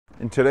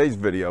In today's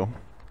video,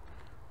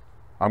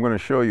 I'm going to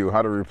show you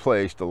how to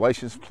replace the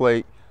license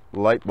plate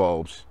light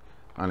bulbs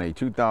on a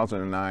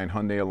 2009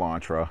 Hyundai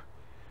Elantra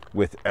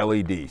with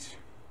LEDs.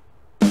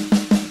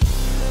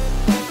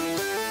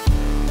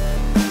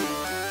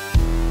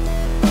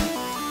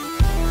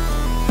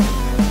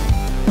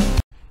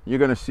 You're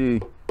going to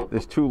see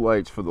there's two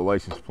lights for the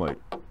license plate.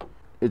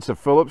 It's a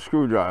Phillips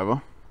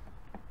screwdriver,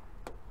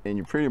 and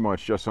you pretty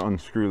much just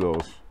unscrew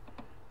those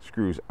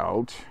screws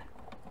out.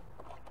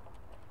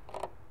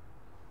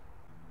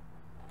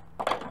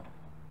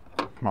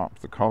 Pop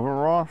the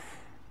cover off.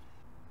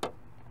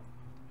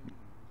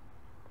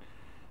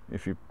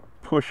 If you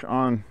push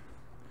on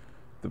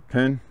the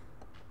pin,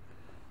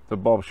 the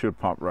bulb should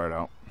pop right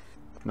out.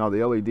 Now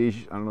the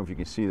LEDs, I don't know if you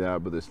can see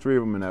that, but there's three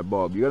of them in that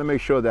bulb. You got to make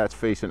sure that's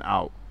facing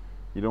out.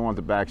 You don't want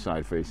the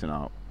backside facing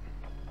out.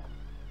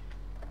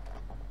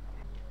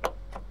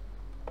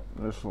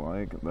 Just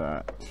like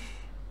that.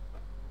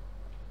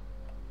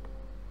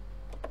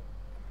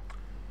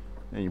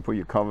 And you put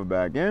your cover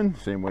back in,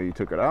 same way you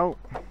took it out.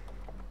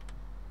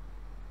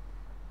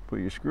 Put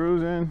your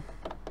screws in.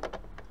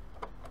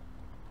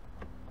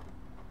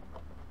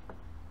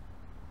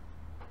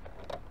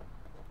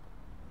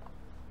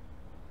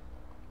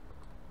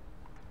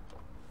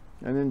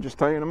 And then just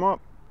tighten them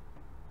up.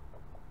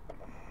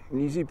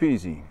 Easy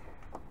peasy.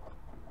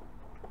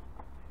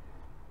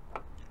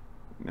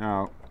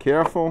 Now,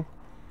 careful,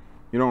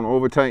 you don't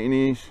over tighten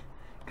these,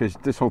 because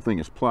this whole thing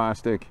is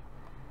plastic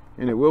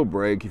and it will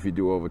break if you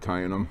do over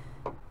tighten them.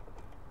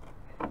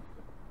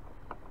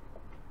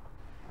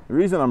 The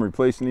reason I'm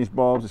replacing these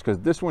bulbs is because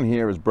this one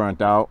here is burnt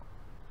out.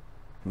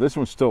 This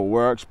one still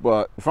works,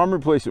 but if I'm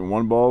replacing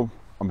one bulb,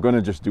 I'm going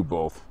to just do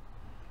both.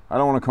 I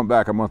don't want to come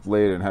back a month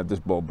later and have this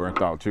bulb burnt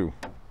out too.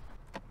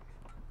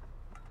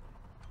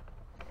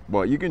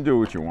 But you can do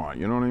what you want,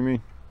 you know what I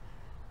mean?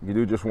 You can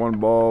do just one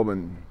bulb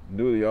and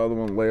do the other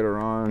one later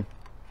on.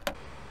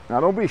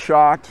 Now don't be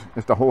shocked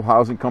if the whole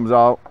housing comes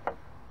out,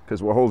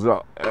 because what holds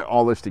up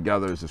all this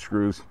together is the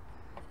screws.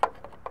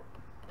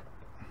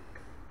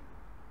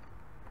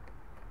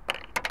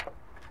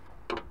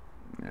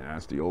 And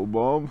that's the old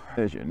bulb.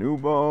 There's your new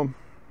bulb.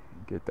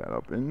 Get that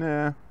up in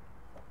there.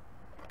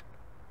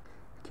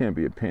 Can't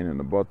be a pain in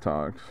the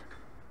buttocks.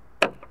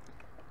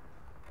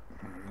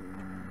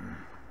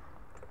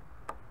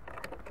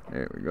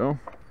 There we go.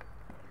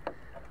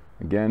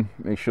 Again,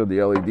 make sure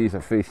the LEDs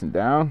are facing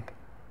down.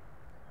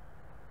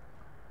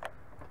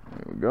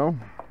 There we go.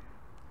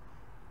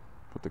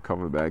 Put the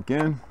cover back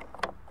in.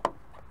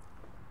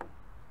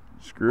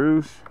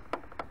 Screws.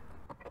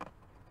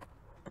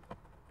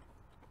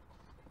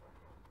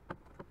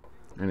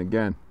 And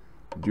again,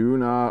 do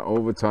not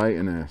over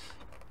tighten this.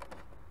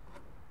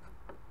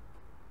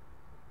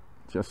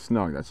 Just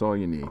snug, that's all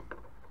you need.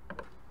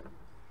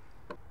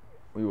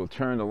 We will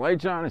turn the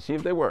lights on and see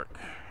if they work.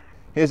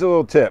 Here's a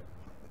little tip.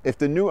 If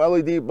the new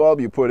LED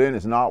bulb you put in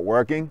is not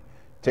working,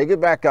 take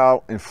it back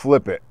out and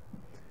flip it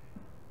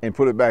and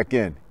put it back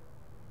in.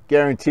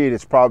 Guaranteed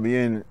it's probably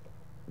in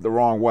the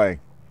wrong way.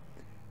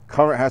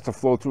 Current has to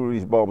flow through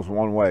these bulbs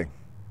one way.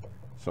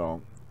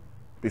 So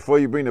before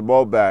you bring the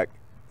bulb back,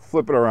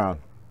 flip it around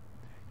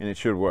and it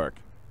should work.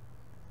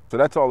 So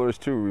that's all there is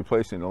to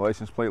replacing the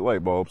license plate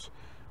light bulbs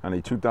on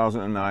a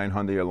 2009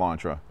 Hyundai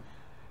Elantra.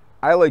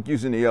 I like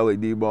using the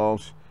LED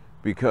bulbs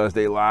because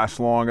they last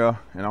longer,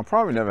 and I'll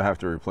probably never have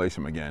to replace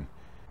them again.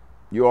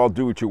 You all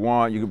do what you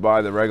want. You can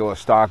buy the regular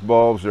stock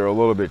bulbs. They're a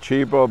little bit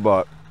cheaper,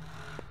 but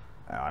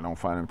I don't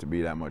find them to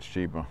be that much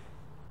cheaper.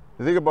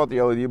 The thing about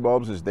the LED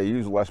bulbs is they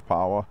use less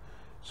power,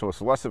 so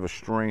it's less of a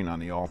strain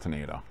on the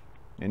alternator.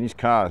 And these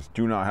cars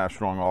do not have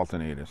strong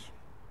alternators.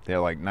 They're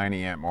like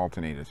 90 amp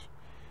alternators.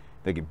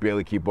 They can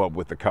barely keep up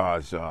with the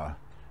car's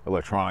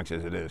electronics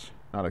as it is.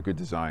 Not a good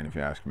design if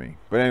you ask me.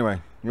 But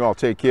anyway, you all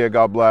take care.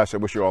 God bless. I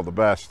wish you all the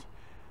best.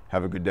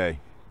 Have a good day.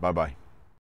 Bye-bye.